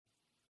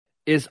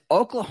Is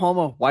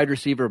Oklahoma wide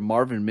receiver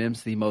Marvin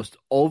Mims the most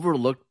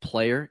overlooked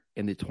player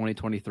in the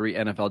 2023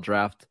 NFL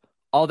Draft?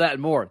 All that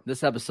and more in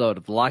this episode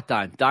of the Locked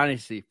On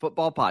Dynasty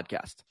Football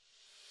Podcast.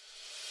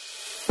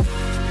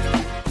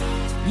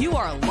 You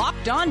are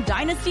Locked On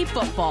Dynasty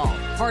Football,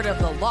 part of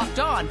the Locked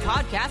On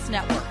Podcast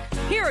Network.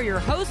 Here are your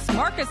hosts,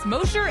 Marcus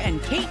Mosher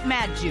and Kate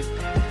Magdziuk.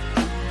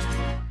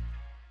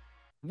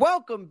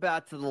 Welcome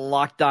back to the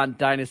Locked On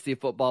Dynasty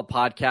Football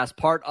Podcast,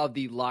 part of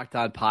the Locked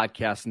On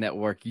Podcast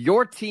Network,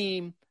 your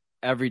team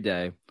every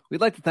day. We'd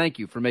like to thank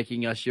you for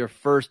making us your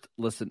first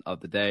listen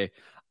of the day.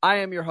 I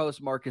am your host,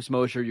 Marcus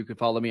Mosher. You can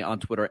follow me on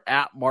Twitter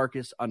at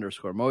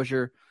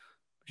Marcus_Mosher.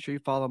 Be sure you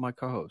follow my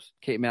co-host,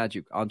 Kate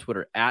Magdziuk, on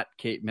Twitter at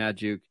Kate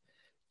Magdziuk.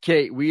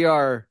 Kate, we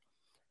are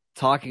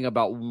talking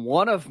about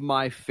one of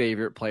my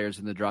favorite players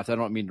in the draft. I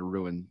don't mean to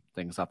ruin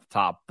things off the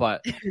top,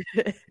 but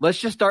let's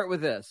just start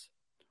with this.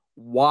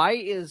 Why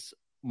is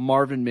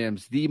Marvin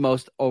Mims the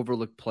most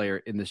overlooked player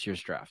in this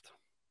year's draft?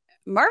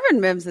 Marvin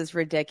Mims is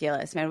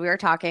ridiculous, man. We were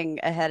talking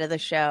ahead of the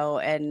show,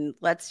 and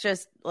let's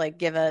just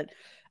give a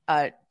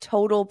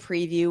total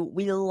preview.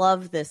 We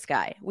love this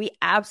guy. We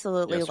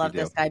absolutely love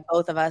this guy,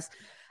 both of us.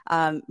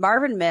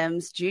 Marvin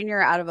Mims, Jr.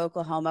 out of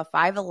Oklahoma,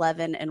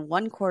 5'11" and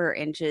 1/4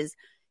 inches,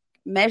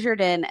 measured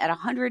in at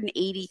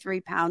 183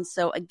 pounds.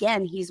 So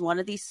again, he's one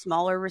of these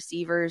smaller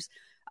receivers.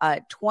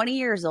 20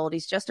 years old.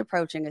 He's just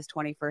approaching his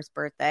 21st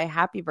birthday.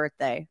 Happy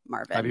birthday,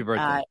 Marvin. Happy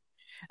birthday.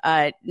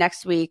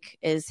 Next week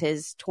is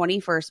his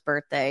 21st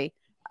birthday.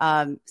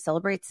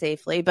 Celebrate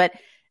safely. But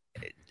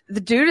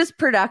the dude is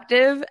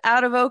productive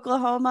out of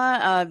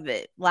Oklahoma.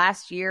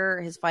 Last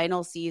year, his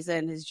final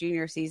season, his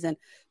junior season,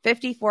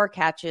 54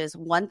 catches,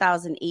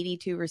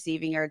 1,082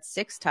 receiving yards,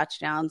 6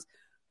 touchdowns,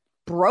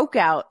 broke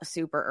out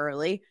super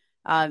early.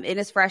 In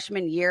his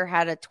freshman year,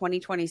 had a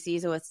 2020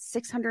 season with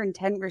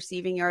 610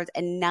 receiving yards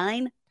and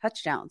 9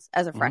 touchdowns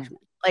as a freshman.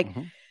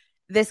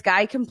 This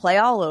guy can play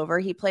all over.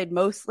 He played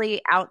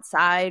mostly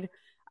outside,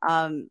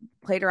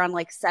 played around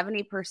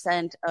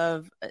 70%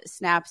 of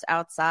snaps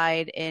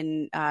outside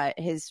in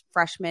his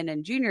freshman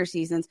and junior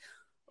seasons.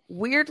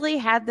 Weirdly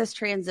had this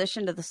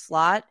transition to the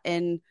slot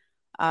in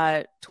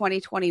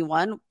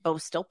 2021, but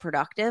was still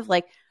productive.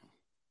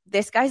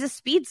 This guy's a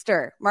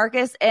speedster,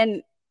 Marcus,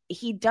 and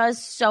he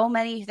does so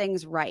many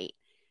things right.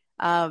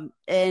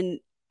 And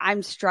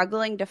I'm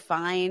struggling to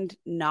find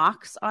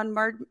knocks on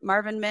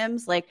Marvin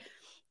Mims.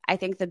 I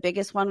think the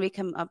biggest one we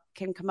can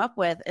come up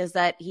with is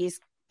that he's,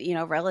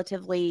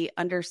 relatively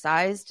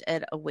undersized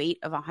at a weight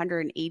of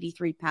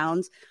 183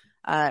 pounds,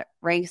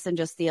 ranks in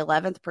just the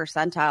 11th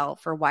percentile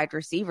for wide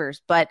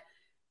receivers. But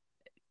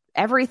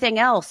everything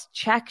else,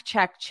 check.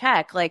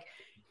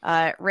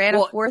 Ran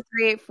a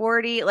 4.38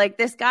 40.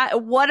 This guy,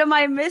 what am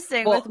I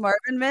missing with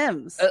Marvin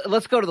Mims?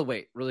 Let's go to the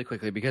weight really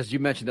quickly, because you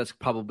mentioned that's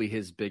probably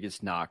his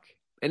biggest knock.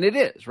 And it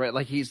is, right?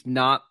 He's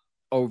not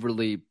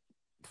overly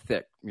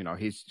thick.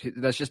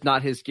 That's just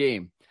not his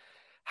game.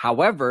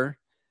 However,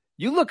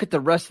 you look at the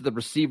rest of the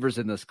receivers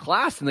in this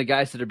class and the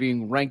guys that are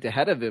being ranked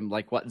ahead of him,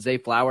 Zay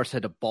Flowers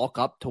had to bulk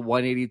up to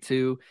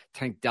 182,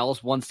 Tank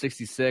Dell's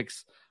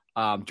 166,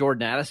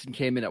 Jordan Addison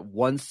came in at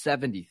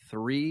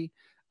 173.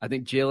 I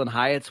think Jalen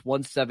Hyatt's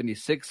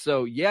 176.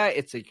 So, yeah,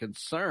 it's a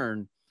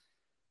concern,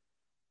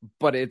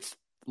 but it's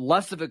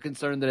less of a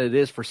concern than it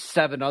is for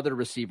 7 other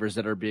receivers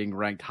that are being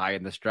ranked high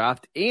in this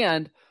draft.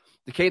 And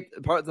the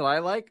part that I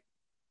like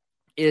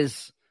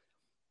is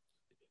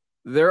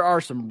there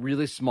are some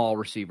really small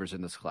receivers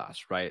in this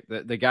class, right?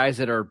 The guys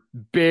that are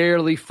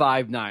barely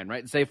 5'9",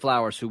 right? Zay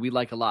Flowers, who we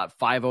like a lot,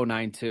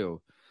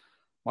 5'092".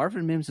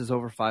 Marvin Mims is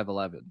over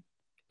 5'11".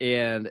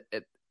 And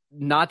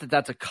not that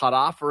that's a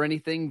cutoff or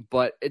anything,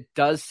 but it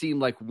does seem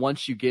like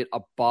once you get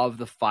above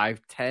the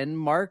 5'10"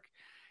 mark,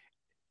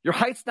 your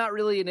height's not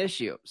really an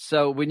issue.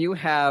 So when you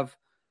have,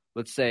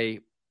 let's say,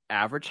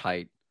 average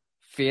height,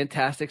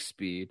 fantastic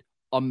speed,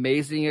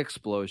 amazing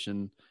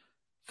explosion,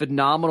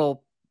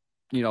 phenomenal,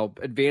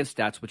 advanced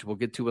stats, which we'll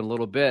get to in a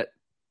little bit,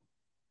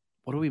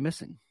 what are we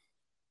missing?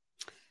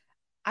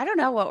 I don't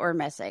know what we're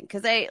missing,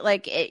 because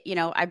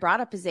I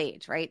brought up his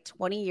age, right?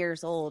 20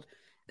 years old.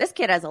 This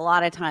kid has a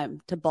lot of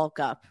time to bulk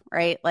up,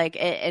 right?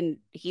 And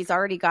he's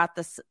already got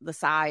the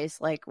size.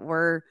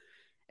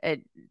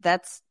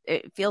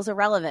 It feels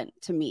irrelevant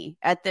to me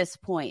at this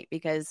point,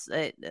 because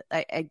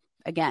I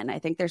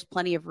think there's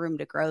plenty of room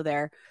to grow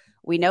there.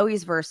 We know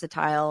he's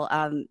versatile.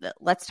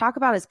 Let's talk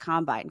about his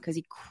combine, because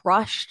he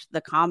crushed the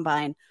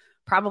combine.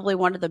 Probably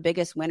one of the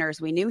biggest winners.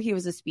 We knew he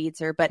was a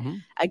speedster, but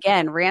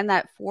again, ran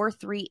that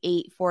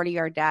 4.38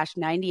 40-yard dash,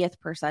 90th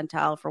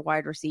percentile for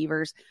wide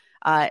receivers.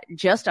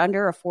 Just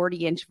under a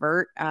 40-inch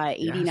vert,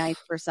 89th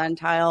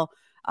percentile,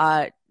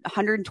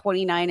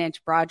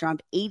 129-inch broad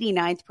jump,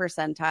 89th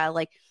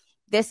percentile.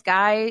 This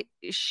guy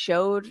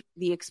showed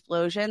the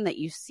explosion that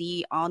you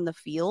see on the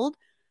field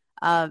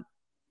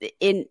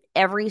in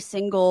every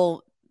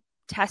single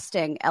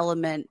testing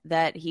element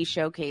that he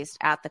showcased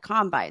at the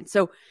combine.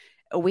 So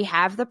we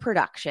have the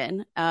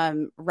production,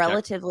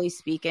 relatively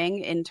speaking,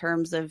 in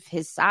terms of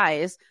his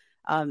size.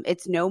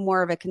 It's no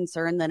more of a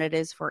concern than it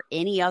is for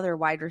any other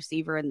wide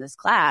receiver in this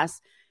class.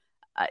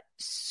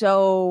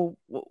 So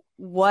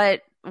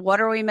what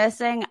are we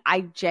missing?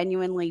 I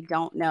genuinely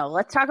don't know.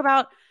 Let's talk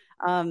about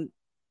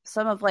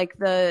some of like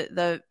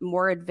the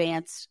more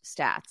advanced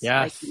stats,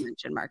 like you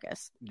mentioned,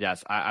 Marcus.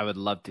 Yes, I would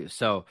love to.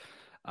 So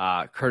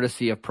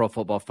courtesy of Pro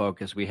Football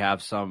Focus, we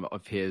have some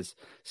of his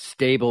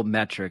stable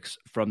metrics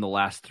from the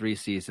last 3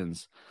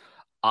 seasons.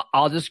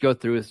 I'll just go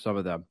through some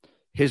of them.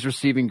 His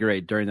receiving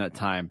grade during that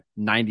time,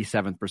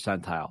 97th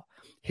percentile.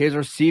 His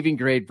receiving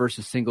grade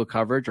versus single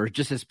coverage, or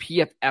just his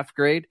PFF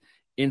grade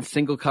in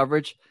single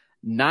coverage,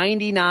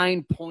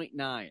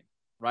 99.9,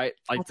 right?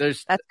 Like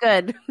that's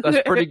good.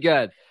 That's pretty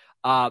good.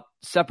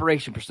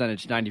 Separation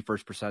percentage,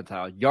 91st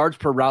percentile. Yards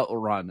per route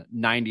run,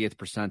 90th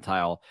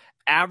percentile.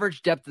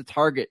 Average depth of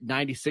target,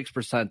 96th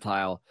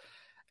percentile.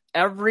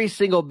 Every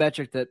single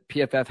metric that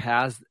PFF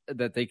has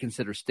that they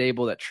consider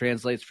stable, that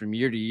translates from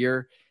year to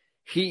year,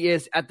 he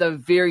is at the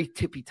very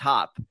tippy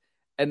top.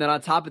 And then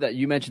on top of that,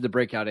 you mentioned the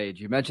breakout age.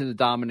 You mentioned the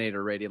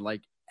dominator rating.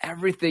 Like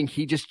everything,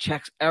 he just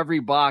checks every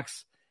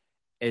box.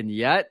 And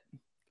yet,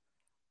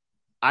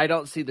 I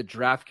don't see the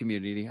draft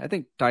community. I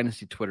think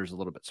Dynasty Twitter is a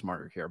little bit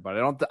smarter here,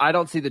 but I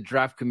don't see the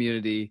draft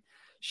community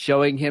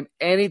showing him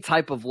any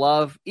type of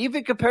love,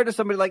 even compared to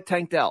somebody like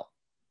Tank Dell.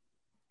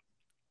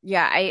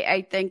 Yeah,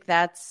 I think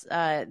that's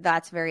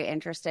very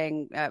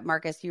interesting.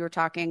 Marcus, you were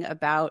talking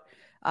about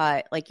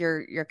like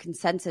your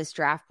consensus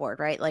draft board,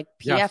 right? Like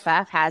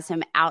PFF has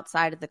him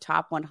outside of the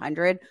top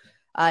 100.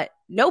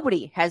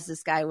 Nobody has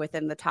this guy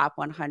within the top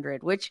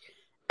 100, which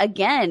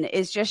again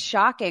is just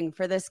shocking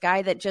for this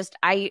guy that just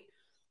I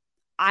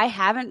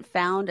haven't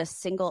found a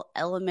single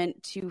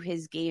element to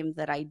his game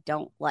that I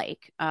don't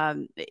like.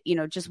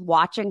 Just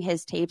watching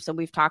his tapes, and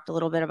we've talked a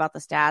little bit about the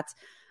stats,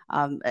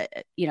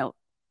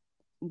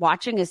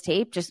 watching his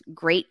tape, just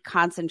great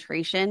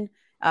concentration,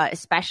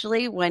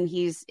 especially when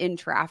he's in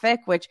traffic,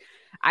 which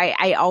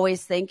I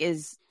always think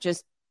is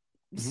just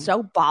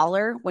so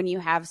baller when you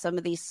have some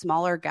of these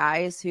smaller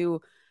guys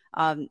who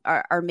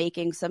are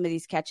making some of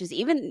these catches,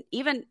 even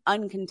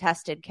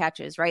uncontested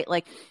catches, right?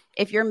 Like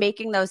if you're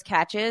making those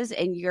catches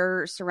and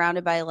you're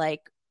surrounded by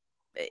like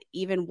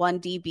even one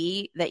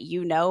DB that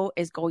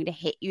is going to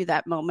hit you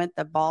that moment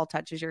the ball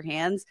touches your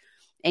hands,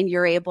 and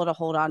you're able to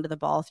hold on to the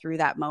ball through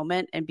that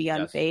moment and be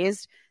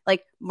unfazed.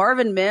 Like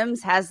Marvin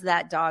Mims has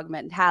that dog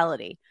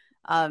mentality.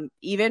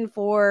 Even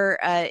for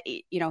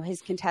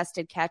his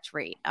contested catch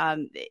rate,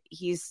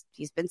 he's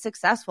been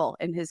successrough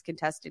in his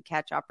contested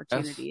catch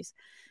opportunities.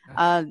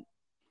 Yes.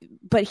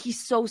 But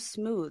he's so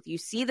smooth. You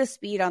see the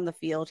speed on the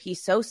field.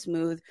 He's so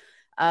smooth.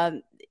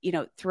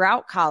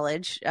 Throughout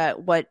college,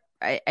 what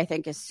I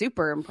think is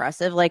super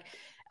impressive,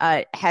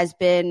 has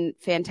been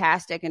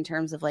fantastic in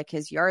terms of like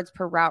his yards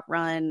per route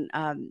run,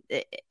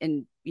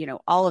 and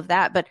all of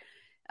that. But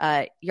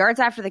yards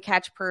after the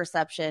catch per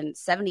reception,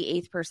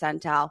 78th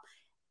percentile.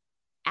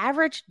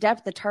 Average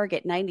depth of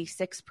target,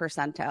 96th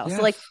percentile. Yes.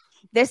 So like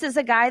this is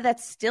a guy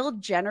that's still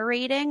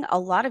generating a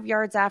lot of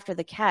yards after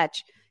the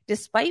catch,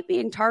 despite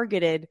being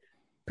targeted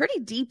pretty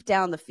deep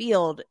down the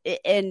field.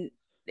 And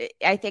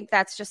I think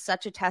that's just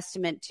such a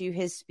testament to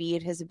his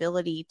speed, his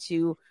ability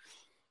to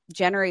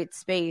generate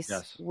space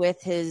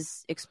with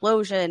his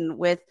explosion.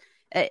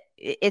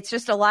 It's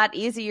just a lot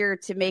easier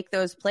to make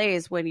those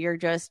plays when you're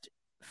just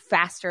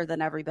faster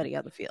than everybody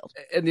on the field.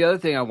 And the other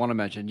thing I want to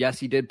mention, yes,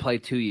 he did play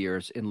 2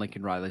 years in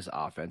Lincoln Riley's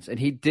offense, and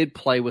he did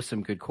play with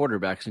some good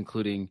quarterbacks,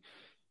 including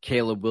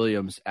Caleb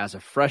Williams as a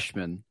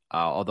freshman,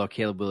 although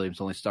Caleb Williams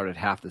only started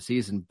half the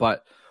season.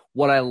 But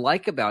what I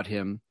like about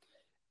him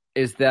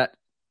is that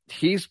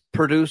he's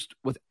produced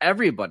with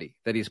everybody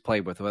that he's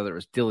played with, whether it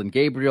was Dylan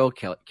Gabriel,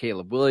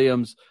 Caleb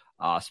Williams,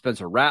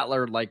 Spencer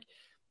Rattler. Like,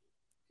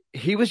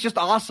 he was just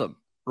awesome.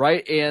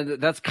 Right.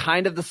 And that's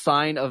kind of the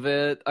sign of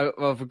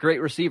a great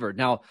receiver.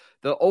 Now,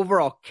 the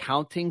overall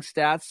counting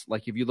stats,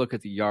 like if you look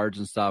at the yards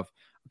and stuff,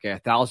 okay,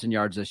 1,000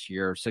 yards this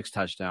year, 6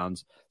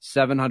 touchdowns,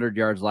 700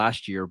 yards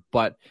last year.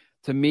 But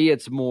to me,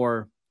 it's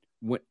more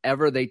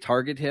whenever they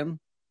target him,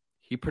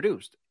 he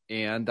produced.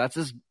 And that's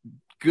as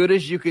good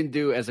as you can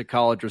do as a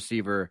college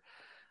receiver.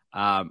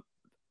 I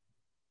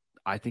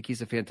think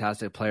he's a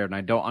fantastic player, and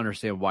I don't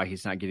understand why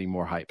he's not getting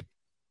more hype.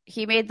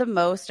 He made the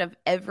most of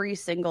every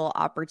single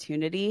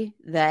opportunity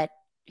that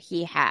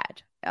he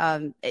had.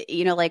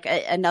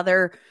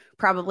 Another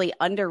probably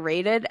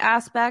underrated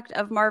aspect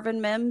of Marvin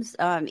Mims,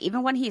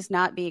 even when he's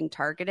not being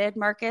targeted,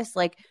 Marcus,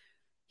 like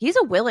he's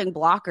a willing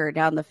blocker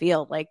down the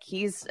field. Like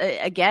he's,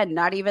 again,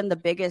 not even the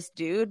biggest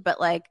dude, but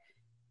like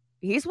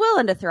he's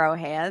willing to throw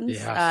hands.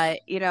 Yes.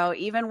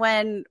 Even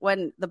when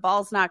the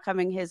ball's not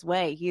coming his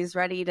way, he's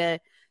ready to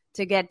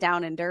get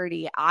down and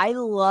dirty. I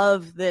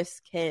love this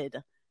kid.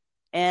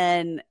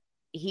 And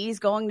he's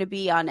going to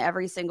be on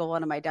every single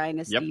one of my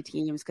dynasty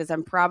teams because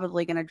I'm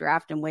probably going to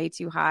draft him way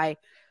too high.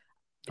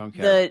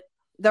 The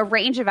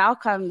range of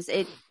outcomes,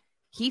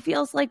 he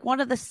feels like one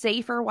of the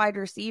safer wide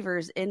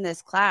receivers in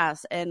this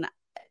class, and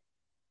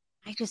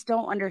I just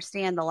don't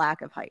understand the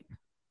lack of hype.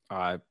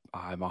 I'm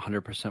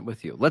 100%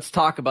 with you. Let's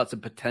talk about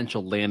some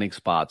potential landing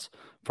spots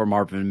for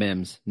Marvin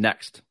Mims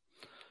next.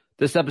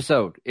 This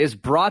episode is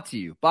brought to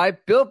you by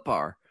Built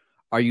Bar.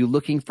 Are you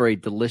looking for a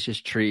delicious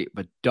treat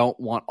but don't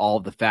want all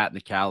the fat and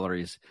the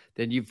calories?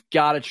 Then you've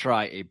got to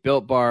try a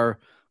Built Bar.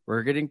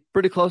 We're getting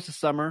pretty close to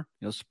summer.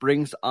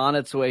 Spring's on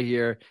its way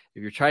here.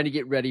 If you're trying to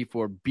get ready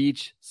for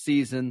beach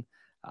season,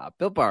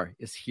 Built Bar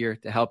is here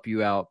to help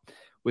you out.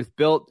 With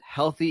Built,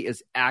 healthy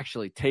is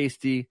actually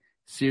tasty.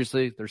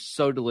 Seriously, they're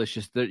so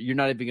delicious that you're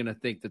not even going to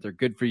think that they're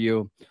good for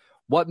you.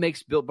 What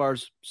makes Built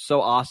Bars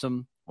so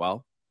awesome?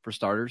 Well, for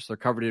starters, they're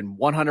covered in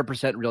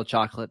 100% real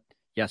chocolate.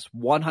 Yes,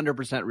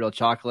 100% real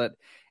chocolate.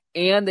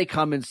 And they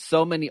come in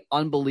so many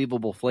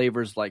unbelievable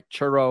flavors like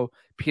churro,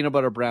 peanut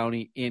butter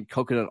brownie, and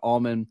coconut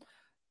almond.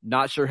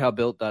 Not sure how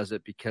Built does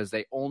it because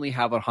they only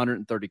have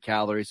 130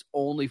 calories,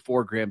 only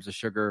 4 grams of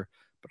sugar,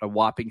 but a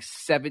whopping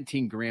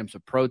 17 grams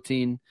of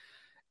protein.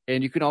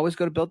 And you can always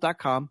go to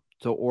Built.com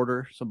to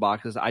order some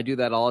boxes. I do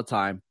that all the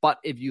time. But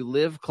if you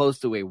live close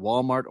to a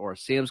Walmart or a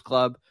Sam's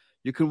Club,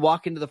 you can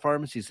walk into the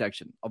pharmacy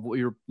section of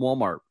your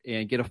Walmart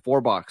and get a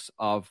 4-box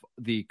of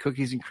the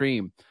cookies and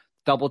cream,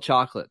 double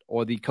chocolate,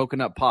 or the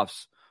coconut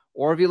puffs.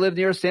 Or if you live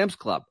near a Sam's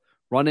Club,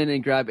 run in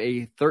and grab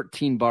a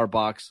 13-bar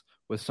box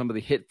with some of the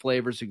hit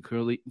flavors,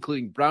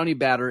 including brownie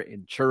batter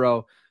and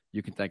churro.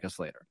 You can thank us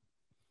later.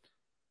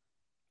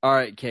 All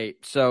right,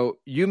 Kate. So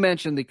you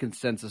mentioned the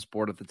consensus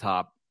board at the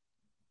top.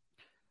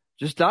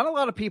 Just not a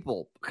lot of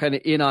people kind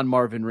of in on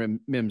Marvin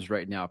Mims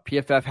right now.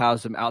 PFF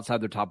has him outside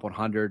their top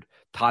 100.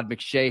 Todd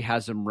McShay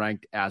has him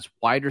ranked as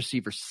wide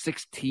receiver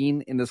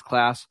 16 in this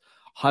class,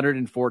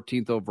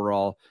 114th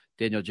overall.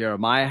 Daniel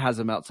Jeremiah has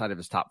him outside of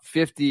his top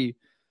 50.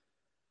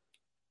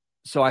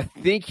 So I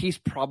think he's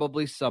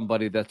probably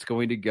somebody that's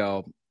going to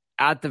go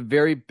at the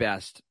very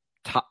best,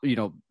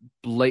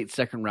 late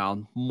second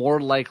round,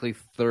 more likely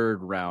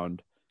third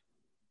round.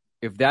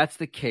 If that's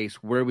the case,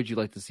 where would you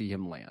like to see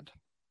him land?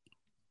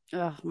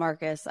 Oh,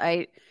 Marcus,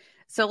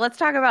 so let's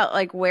talk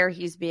about where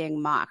he's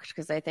being mocked,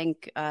 because I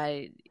think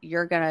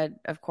you're going to,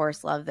 of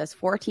course, love this.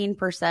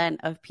 14%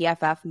 of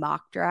PFF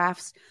mock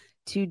drafts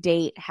to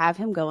date have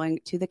him going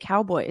to the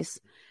Cowboys.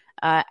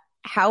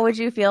 How would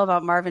you feel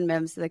about Marvin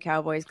Mims to the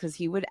Cowboys? Because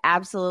he would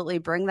absolutely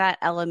bring that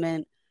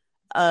element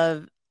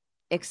of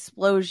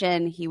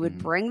explosion. He would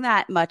bring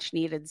that much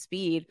needed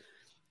speed.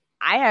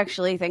 I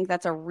actually think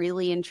that's a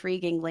really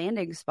intriguing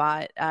landing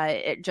spot,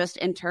 just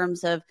in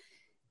terms of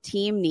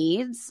team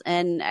needs.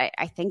 And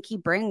I think he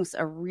brings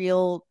a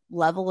real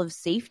level of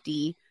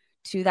safety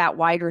to that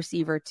wide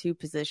receiver 2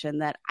 position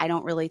that I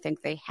don't really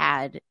think they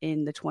had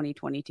in the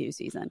 2022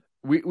 season.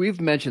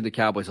 We've mentioned the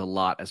Cowboys a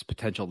lot as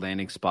potential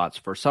landing spots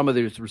for some of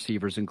these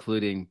receivers,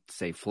 including,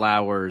 say,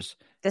 Flowers.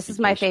 This is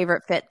my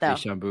favorite fit, though.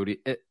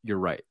 You're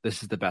right.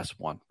 This is the best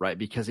one, right?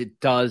 Because it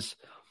does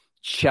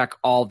check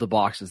all the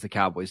boxes the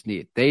Cowboys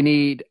need. They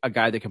need a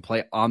guy that can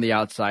play on the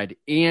outside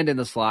and in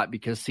the slot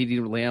because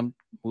CeeDee Lamb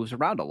moves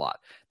around a lot.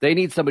 They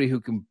need somebody who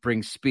can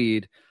bring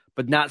speed,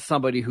 but not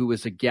somebody who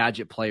is a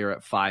gadget player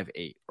at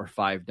 5'8" or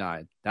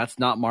 5'9". That's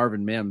not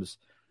Marvin Mims.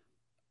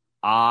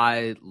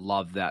 I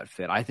love that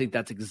fit. I think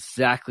that's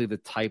exactly the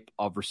type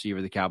of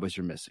receiver the Cowboys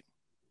are missing.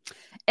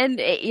 And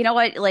you know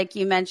what? Like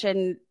you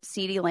mentioned,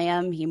 CeeDee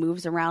Lamb, he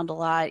moves around a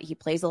lot. He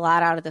plays a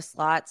lot out of the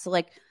slot. So,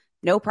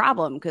 no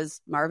problem, because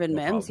Marvin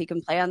Mims, he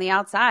can play on the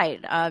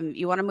outside.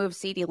 You want to move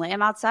CeeDee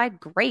Lamb outside?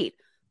 Great.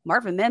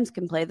 Marvin Mims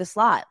can play the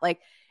slot.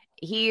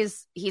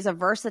 He's a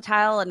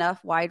versatile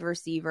enough wide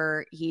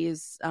receiver.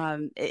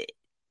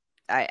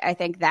 I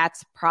think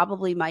that's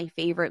probably my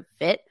favorite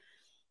fit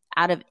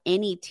out of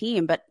any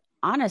team. But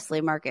honestly,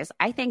 Marcus,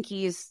 I think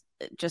he's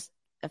just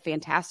a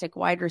fantastic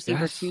wide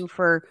receiver too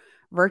for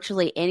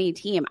virtually any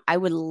team. I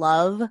would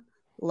love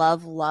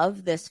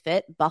this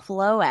fit.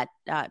 Buffalo at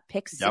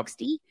pick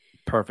 60.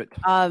 Perfect.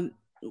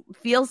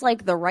 Feels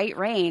like the right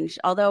range.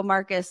 Although,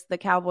 Marcus, the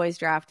Cowboys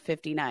draft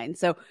 59.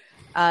 So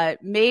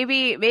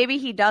maybe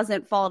he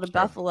doesn't fall to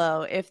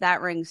Buffalo if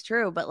that rings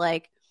true. But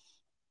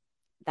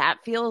that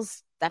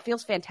feels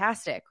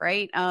fantastic,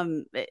 right?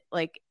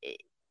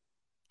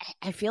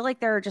 I feel like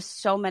there are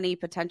just so many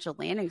potential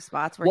landing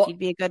spots where he'd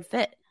be a good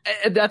fit.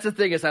 And that's the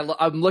thing is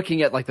I'm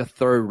looking at the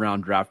third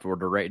round draft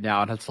order right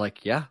now, and it's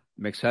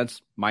makes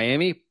sense.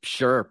 Miami,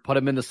 sure. Put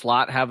him in the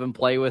slot, have him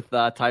play with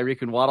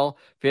Tyreek and Waddle.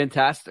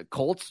 Fantastic.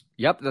 Colts,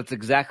 yep, that's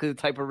exactly the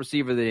type of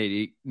receiver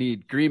they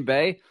need. Green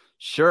Bay,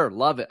 sure,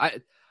 love it.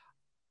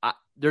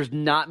 There's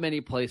not many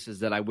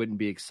places that I wouldn't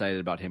be excited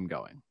about him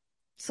going.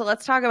 So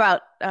let's talk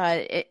about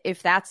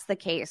if that's the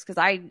case, because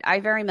I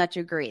very much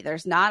agree.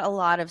 There's not a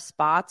lot of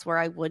spots where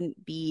I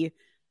wouldn't be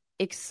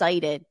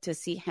excited to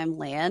see him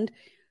land.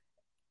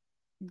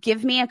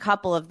 Give me a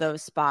couple of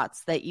those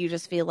spots that you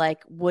just feel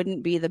like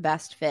wouldn't be the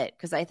best fit,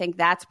 because I think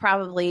that's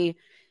probably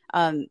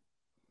how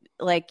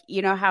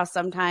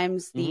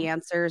sometimes the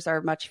answers are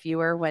much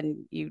fewer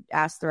when you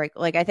ask the right.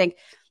 I think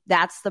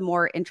that's the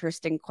more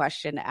interesting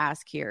question to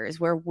ask here is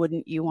where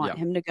wouldn't you want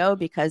him to go?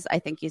 Because I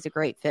think he's a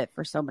great fit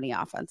for so many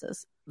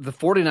offenses. The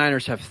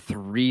 49ers have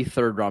 3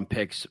 third-round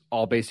picks,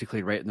 all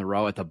basically right in the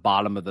row at the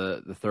bottom of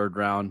the third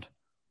round.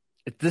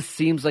 This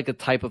seems like a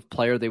type of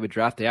player they would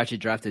draft. They actually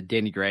drafted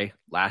Danny Gray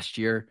last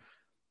year.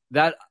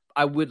 That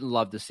I wouldn't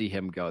love to see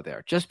him go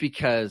there just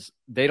because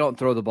they don't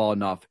throw the ball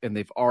enough and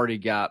they've already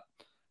got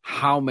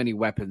how many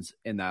weapons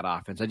in that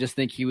offense. I just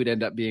think he would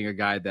end up being a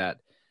guy that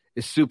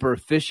is super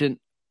efficient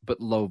but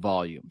low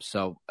volume.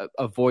 So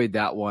avoid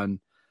that one.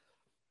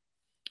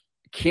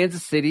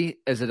 Kansas City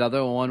is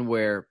another one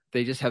where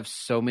they just have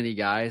so many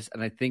guys,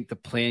 and I think the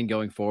plan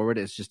going forward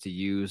is just to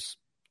use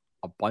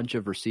a bunch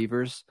of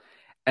receivers.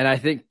 And I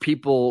think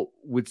people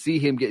would see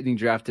him getting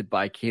drafted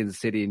by Kansas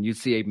City, and you'd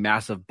see a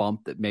massive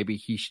bump that maybe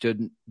he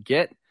shouldn't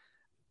get.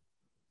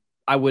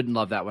 I wouldn't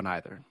love that one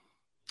either.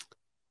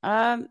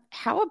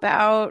 How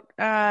about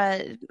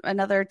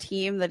another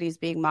team that he's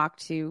being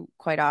mocked to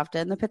quite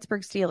often, the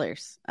Pittsburgh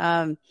Steelers?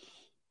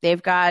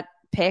 They've got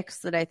picks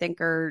that I think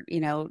are,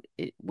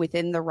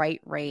 within the right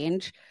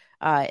range.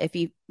 If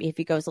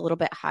he goes a little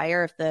bit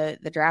higher, if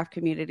the draft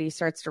community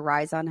starts to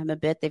rise on him a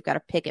bit, they've got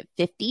a pick at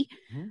 50,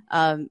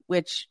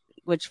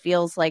 which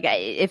feels like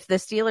if the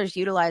Steelers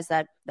utilize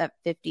that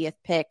 50th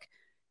pick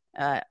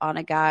on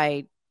a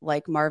guy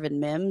like Marvin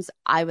Mims,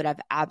 I would have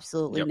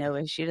absolutely no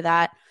issue to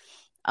that.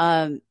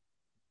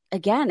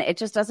 Again, it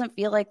just doesn't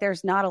feel like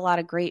there's not a lot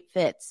of great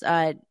fits.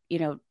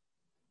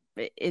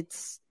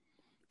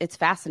 It's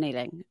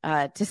fascinating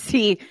to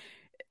see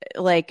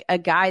like a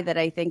guy that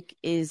I think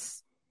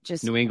is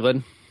just New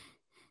England.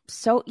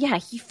 So yeah,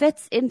 he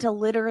fits into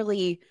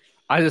literally.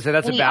 I was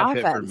gonna say that's a bad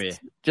offense. Fit for me,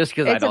 just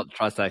because I don't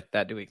trust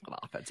that New England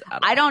offense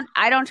at all.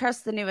 I don't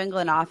trust the New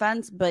England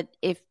offense, but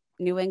if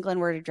New England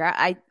were to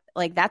draft,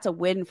 that's a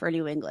win for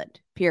New England.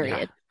 Period.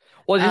 Yeah.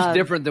 Well, it's just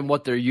different than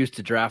what they're used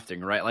to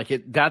drafting, right?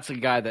 Like that's a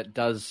guy that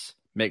does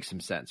make some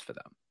sense for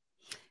them.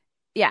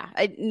 Yeah,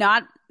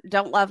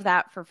 don't love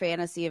that for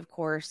fantasy, of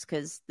course,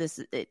 because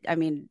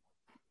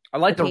I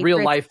like the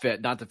real life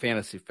fit, not the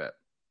fantasy fit.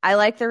 I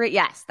like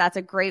yes, that's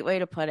a great way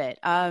to put it.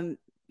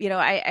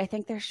 I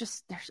think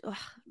there's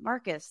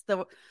Marcus,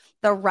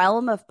 the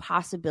realm of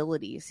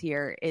possibilities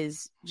here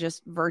is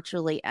just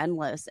virtually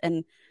endless.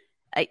 And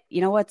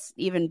what's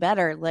even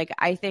better? Like,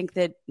 I think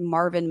that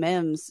Marvin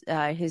Mims,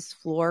 his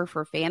floor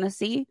for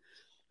fantasy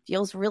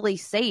feels really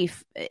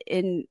safe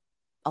in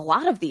a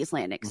lot of these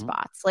landing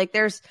spots. Like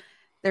there's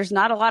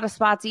not a lot of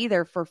spots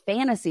either for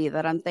fantasy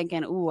that I'm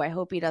thinking, ooh, I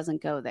hope he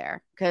doesn't go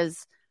there.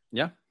 Cause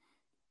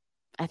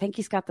I think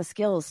he's got the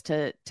skills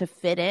to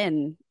fit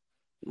in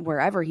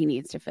wherever he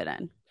needs to fit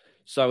in.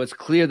 So it's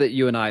clear that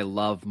you and I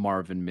love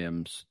Marvin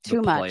Mims,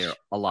 the player,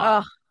 a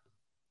lot.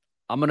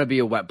 I'm going to be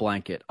a wet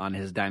blanket on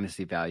his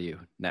dynasty value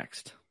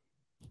next.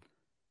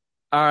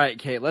 All right,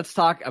 Kate, let's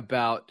talk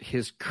about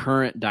his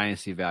current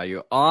dynasty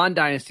value. On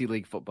Dynasty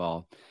League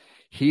Football,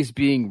 he's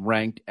being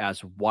ranked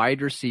as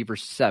wide receiver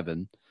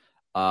 7,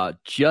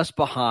 just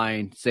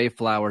behind Zay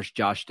Flowers,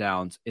 Josh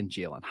Downs, and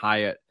Jalen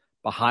Hyatt.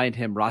 Behind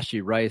him,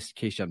 Rashee Rice,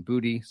 Kayshon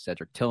Boutte,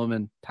 Cedric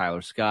Tillman,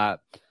 Tyler Scott.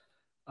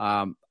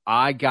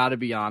 I got to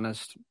be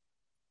honest,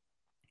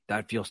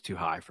 that feels too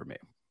high for me.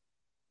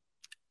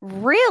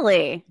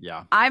 Really?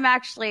 Yeah. I'm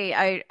actually,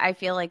 I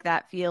feel like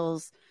that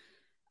feels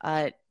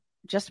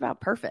just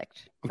about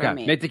perfect for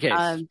me. Make the case.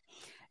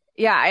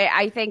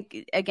 I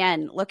think,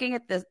 again, looking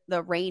at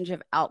the range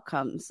of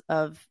outcomes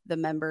of the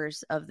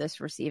members of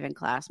this receiving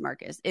class,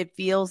 Marcus, it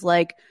feels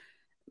like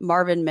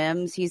Marvin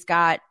Mims, he's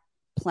got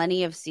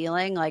plenty of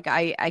ceiling. Like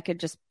I could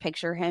just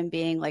picture him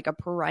being like a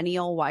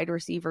perennial wide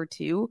receiver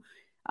too.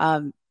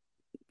 I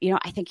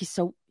think he's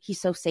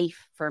so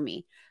safe for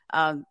me.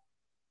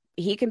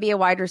 He can be a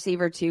wide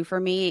receiver too for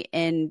me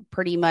in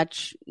pretty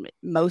much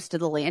most of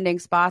the landing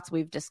spots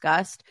we've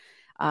discussed.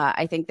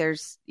 I think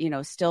there's,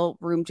 still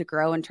room to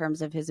grow in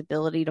terms of his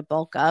ability to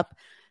bulk up.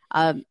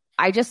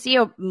 I just see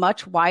a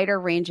much wider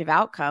range of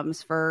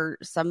outcomes for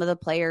some of the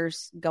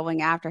players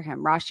going after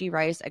him. Rashee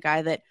Rice, a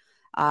guy that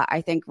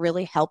I think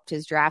really helped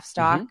his draft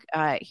stock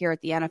here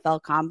at the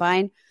NFL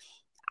Combine.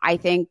 I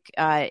think,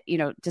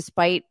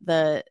 despite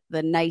the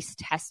nice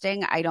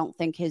testing, I don't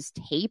think his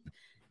tape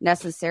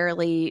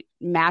necessarily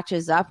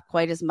matches up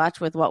quite as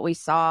much with what we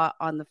saw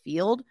on the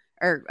field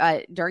or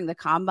during the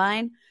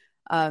Combine.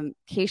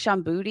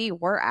 Kayshon Boutte,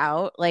 we're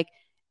out. Like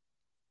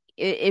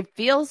it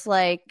feels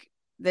like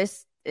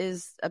this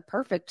is a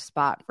perfect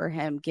spot for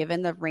him,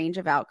 given the range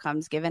of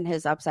outcomes, given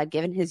his upside,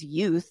 given his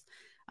youth.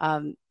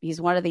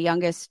 He's one of the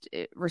youngest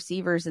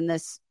receivers in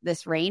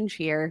this range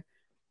here.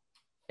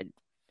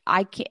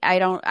 I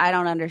don't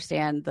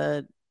understand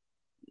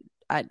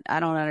I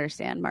don't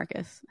understand,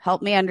 Marcus.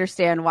 Help me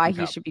understand why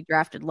he should be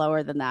drafted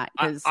lower than that.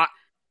 Because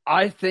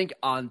I think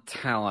on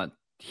talent,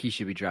 he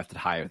should be drafted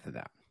higher than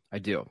that. I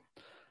do.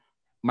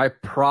 My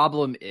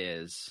problem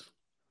is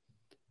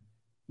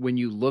when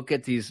you look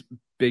at these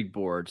big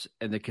boards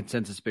and the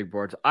consensus big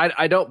boards,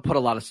 I don't put a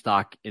lot of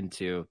stock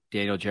into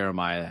Daniel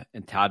Jeremiah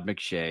and Todd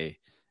McShay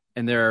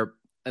and their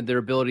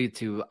ability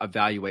to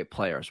evaluate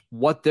players.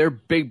 What their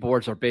big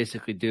boards are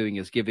basically doing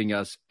is giving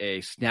us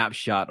a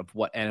snapshot of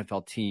what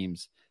NFL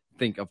teams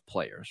think of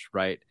players,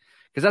 right?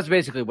 Because that's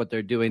basically what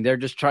they're doing. They're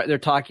just they're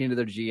talking to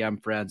their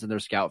GM friends and their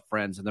scout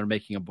friends, and they're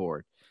making a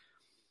board.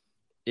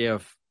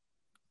 If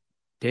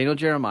Daniel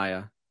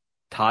Jeremiah,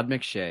 Todd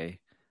McShay,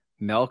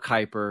 Mel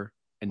Kiper,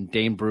 and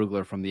Dane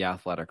Brugler from The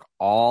Athletic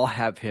all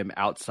have him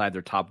outside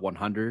their top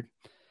 100.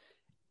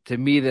 To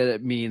me, that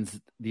it means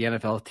the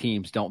NFL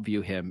teams don't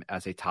view him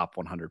as a top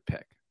 100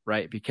 pick,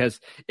 right? Because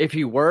if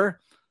he were,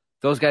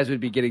 those guys would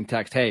be getting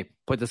text, hey,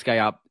 put this guy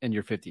up in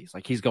your 50s.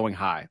 Like, he's going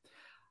high.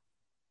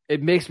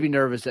 It makes me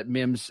nervous that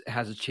Mims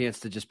has a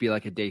chance to just be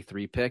like a day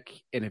 3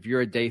 pick. And if you're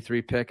a day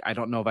 3 pick, I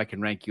don't know if I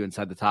can rank you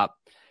inside the top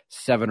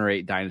 7 or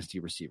 8 dynasty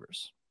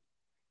receivers.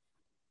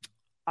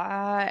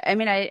 I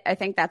mean, I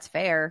think that's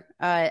fair.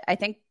 I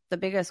think the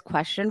biggest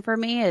question for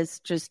me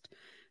is just,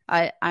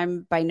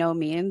 I'm by no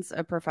means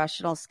a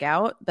professional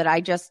scout, but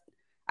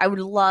I would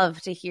love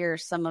to hear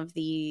some of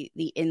the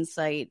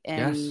insight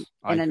and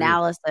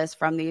analysis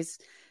from these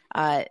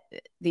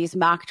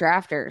mock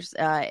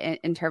drafters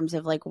in terms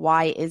of like,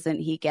 why isn't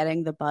he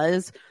getting the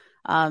buzz?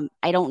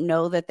 I don't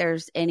know that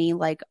there's any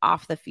like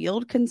off the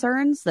field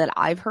concerns that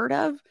I've heard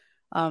of.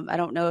 I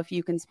don't know if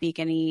you can speak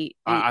any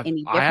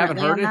differently I haven't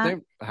heard on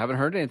anything. that. I haven't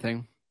heard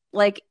anything.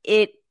 Like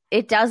it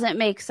doesn't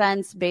make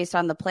sense based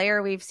on the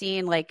player we've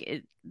seen.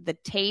 Like the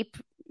tape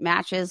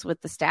matches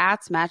with the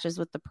stats, matches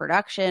with the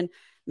production,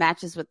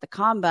 matches with the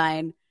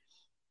combine.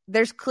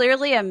 There's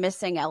clearly a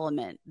missing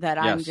element that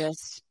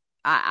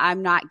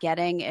I'm not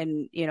getting.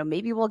 And, you know,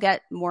 maybe we'll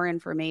get more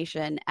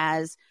information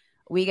as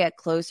we get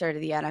closer to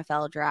the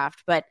NFL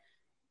draft. But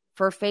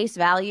for face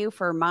value,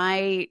 for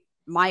my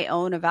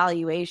own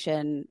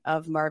evaluation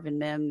of Marvin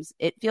Mims,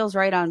 it feels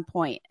right on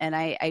point. And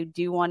I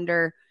do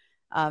wonder,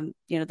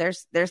 you know,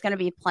 there's going to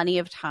be plenty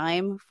of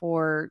time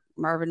for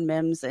Marvin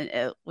Mims.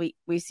 And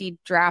we see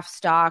draft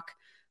stock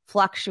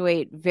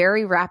fluctuate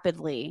very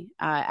rapidly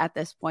at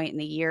this point in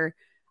the year.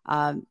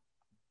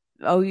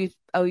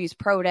 OU's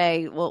pro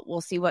day,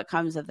 we'll see what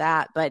comes of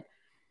that. But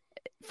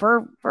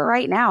for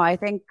right now, I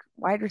think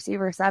wide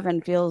receiver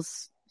 7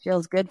 feels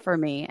good for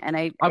me. And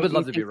I would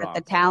love to be wrong.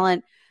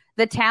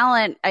 The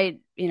talent,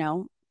 you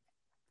know,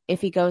 if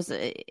he goes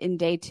in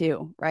day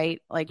 2, right?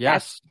 Like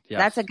that's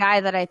a guy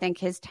that I think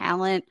his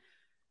talent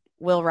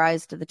will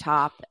rise to the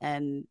top,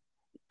 and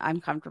I'm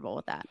comfortable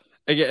with that.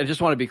 Again, I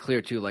just want to be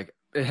clear too, like,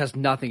 it has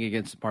nothing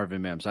against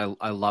Marvin Mims.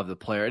 I love the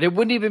player. And it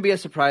wouldn't even be a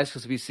surprise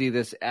because we see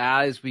this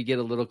as we get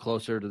a little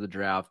closer to the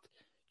draft.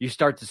 You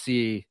start to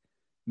see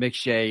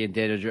McShay and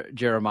Dana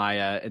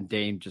Jeremiah and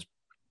Dane just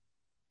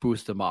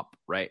boost them up,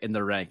 right, in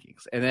their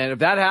rankings. And then if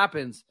that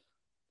happens,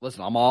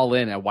 listen, I'm all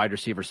in at wide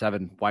receiver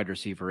 7, wide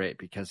receiver 8,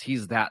 because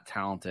he's that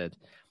talented.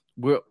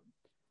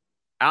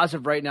 As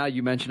of right now,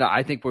 you mentioned it,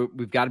 I think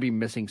we've got to be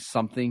missing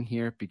something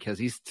here because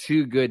he's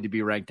too good to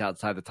be ranked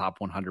outside the top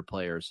 100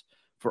 players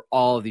for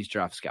all of these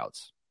draft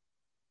scouts.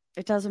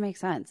 It doesn't make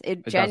sense.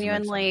 It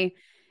genuinely,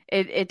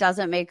 it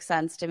doesn't make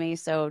sense to me.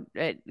 So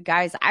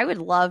guys, I would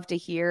love to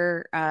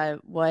hear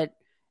what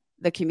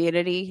the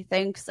community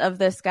thinks of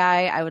this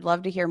guy. I would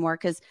love to hear more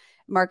because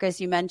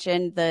Marcus, you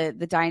mentioned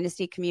the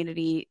dynasty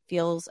community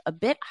feels a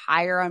bit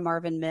higher on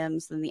Marvin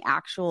Mims than the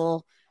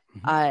actual,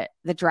 the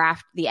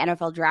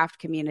NFL draft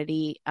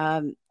community.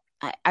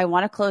 I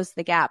want to close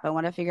the gap. I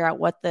want to figure out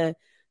what the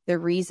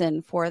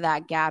reason for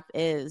that gap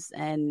is.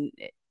 And,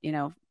 you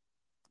know,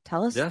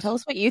 tell us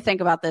what you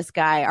think about this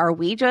guy. Are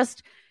we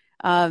just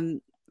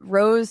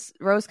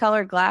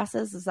rose-colored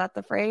glasses? Is that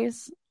the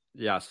phrase?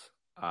 Yes.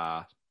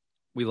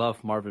 We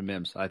love Marvin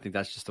Mims. I think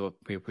that's just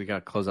we got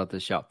to close out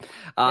this show.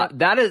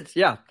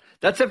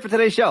 That's it for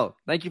today's show.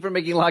 Thank you for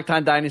making Locked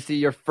On Dynasty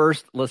your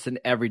first listen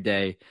every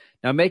day.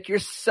 Now make your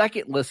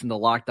second listen to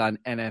Locked On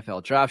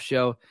NFL Draft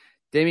Show.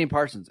 Damian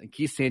Parsons and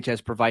Keith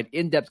Sanchez provide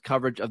in-depth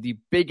coverage of the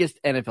biggest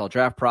NFL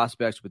draft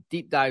prospects with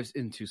deep dives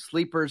into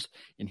sleepers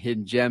and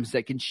hidden gems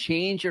that can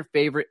change your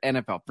favorite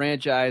NFL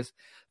franchise.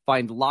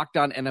 Find Locked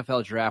On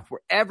NFL Draft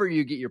wherever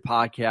you get your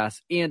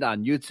podcasts and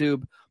on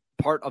YouTube,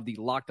 part of the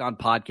Locked On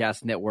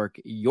Podcast Network,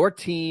 your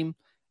team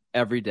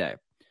every day.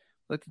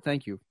 I'd like to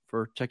thank you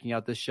for checking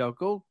out this show.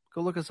 Go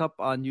look us up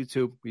on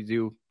YouTube. We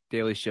do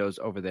daily shows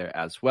over there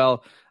as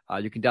well.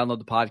 You can download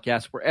the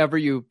podcast wherever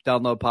you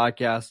download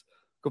podcasts.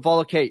 Go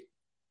follow Kate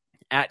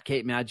at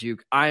Kate Magdziuk.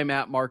 I am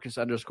at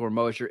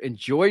Marcus_Mosher.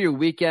 Enjoy your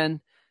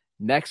weekend.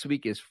 Next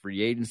week is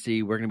free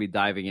agency. We're going to be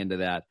diving into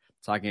that,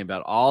 talking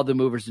about all the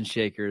movers and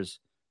shakers.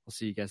 We'll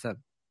see you guys then.